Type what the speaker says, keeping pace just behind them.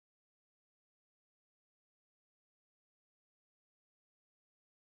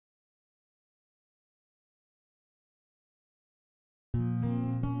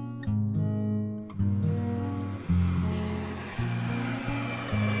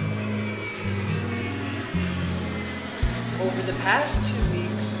Over the past 2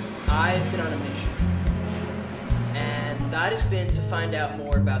 weeks, I've been on a mission. And that has been to find out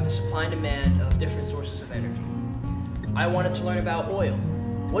more about the supply and demand of different sources of energy. I wanted to learn about oil.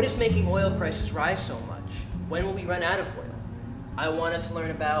 What is making oil prices rise so much? When will we run out of oil? I wanted to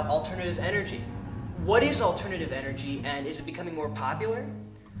learn about alternative energy. What is alternative energy, and is it becoming more popular?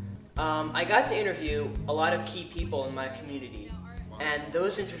 I got to interview a lot of key people in my community, and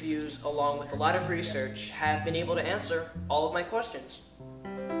those interviews, along with a lot of research, have been able to answer all of my questions.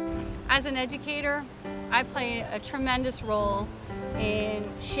 As an educator, I play a tremendous role in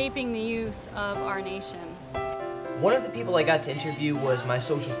shaping the youth of our nation. One of the people I got to interview was my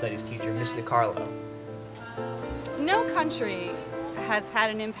social studies teacher, Ms. DiCarlo. No country has had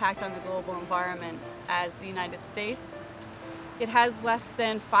an impact on the global environment as the United States. It has less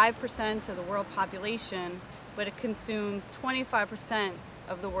than 5% of the world population, but it consumes 25%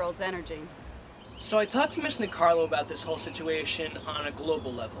 of the world's energy. So I talked to Ms. DiCarlo about this whole situation on a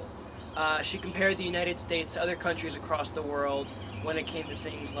global level. She compared the United States to other countries across the world when it came to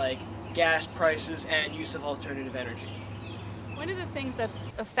things like gas prices and use of alternative energy. One of the things that's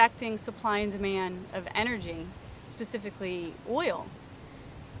affecting supply and demand of energy, specifically oil,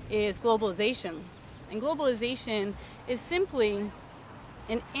 is globalization. And globalization is simply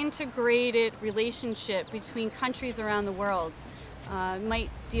an integrated relationship between countries around the world. It might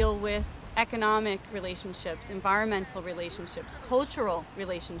deal with economic relationships, environmental relationships, cultural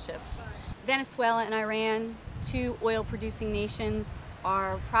relationships. Venezuela and Iran, two oil-producing nations,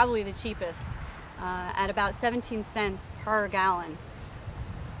 are probably the cheapest, at about 17 cents per gallon.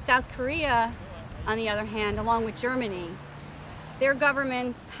 South Korea, on the other hand, along with Germany, their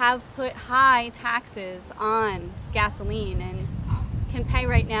governments have put high taxes on gasoline and can pay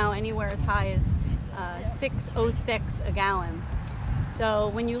right now anywhere as high as $6.06 a gallon. So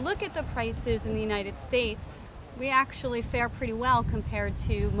when you look at the prices in the United States, we actually fare pretty well compared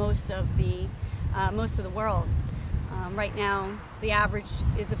to most of the world. Right now, the average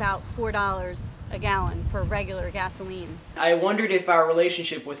is about $4 a gallon for regular gasoline. I wondered if our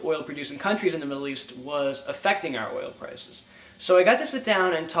relationship with oil-producing countries in the Middle East was affecting our oil prices. So I got to sit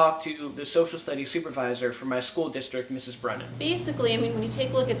down and talk to the social studies supervisor for my school district, Mrs. Brennan. Basically, I mean, when you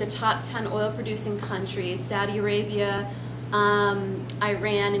take a look at the top 10 oil-producing countries, Saudi Arabia,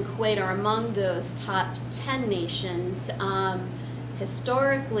 Iran, and Kuwait are among those top 10 nations.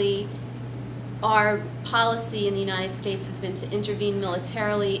 Historically, our policy in the United States has been to intervene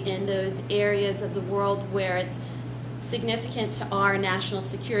militarily in those areas of the world where it's significant to our national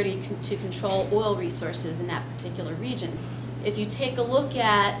security to control oil resources in that particular region. If you take a look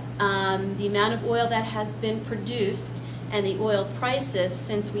at the amount of oil that has been produced and the oil prices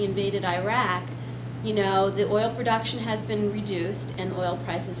since we invaded Iraq, you know, the oil production has been reduced and oil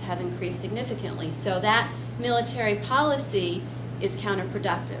prices have increased significantly. So that military policy is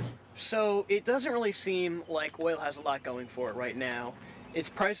counterproductive. So it doesn't really seem like oil has a lot going for it right now. Its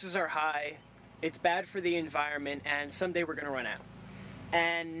prices are high, it's bad for the environment, and someday we're going to run out.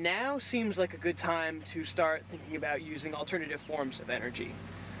 And now seems like a good time to start thinking about using alternative forms of energy.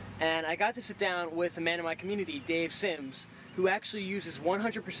 And I got to sit down with a man in my community, Dave Sims, who actually uses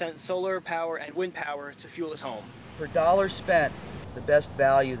 100% solar power and wind power to fuel his home. Per dollar spent, the best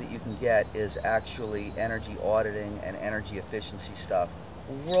value that you can get is actually energy auditing and energy efficiency stuff.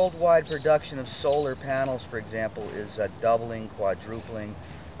 Worldwide production of solar panels, for example, is doubling, quadrupling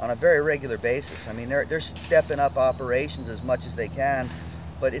on a very regular basis. I mean, they're stepping up operations as much as they can,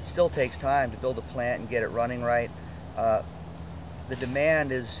 but it still takes time to build a plant and get it running right. The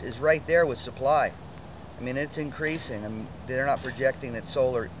demand is right there with supply. I mean, it's increasing. I mean, they're not projecting that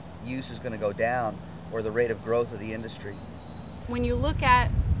solar use is going to go down or the rate of growth of the industry. When you look at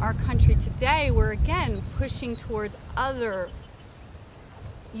our country today, we're again pushing towards other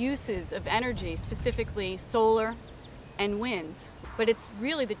uses of energy, specifically solar and wind. But it's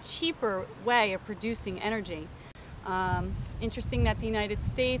really the cheaper way of producing energy. Interesting that the United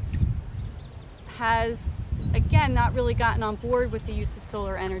States has, again, not really gotten on board with the use of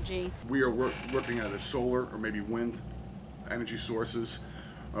solar energy. We are working at a solar or maybe wind energy sources.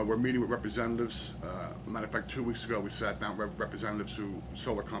 We're meeting with representatives. Matter of fact, 2 weeks ago we sat down with representatives who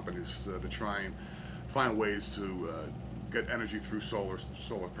solar companies to try and find ways to get energy through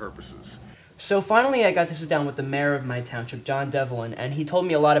solar purposes. So finally I got to sit down with the mayor of my township, John Devlin, and he told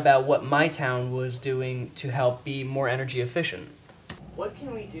me a lot about what my town was doing to help be more energy efficient. What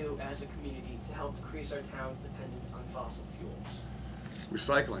can we do as a community to help decrease our town's dependence on fossil fuels?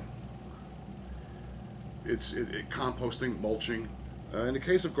 Recycling. It's composting, mulching. In the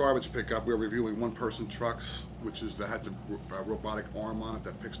case of garbage pickup, we're reviewing one-person trucks, that has a robotic arm on it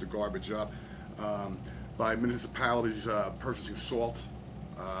that picks the garbage up. by municipalities purchasing salt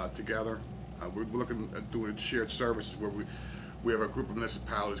together. We're looking at doing shared services where we have a group of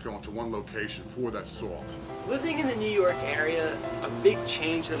municipalities going to one location for that salt. Living in the New York area, a big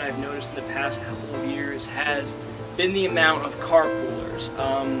change that I've noticed in the past couple of years has been the amount of carpoolers.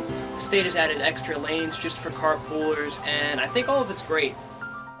 The state has added extra lanes just for carpoolers, and I think all of it's great.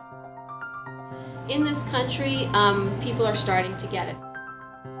 In this country, people are starting to get it.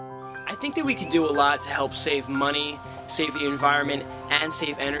 I think that we could do a lot to help save money, save the environment, and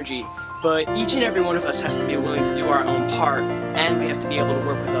save energy. But each and every one of us has to be willing to do our own part, and we have to be able to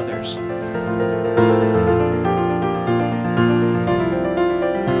work with others.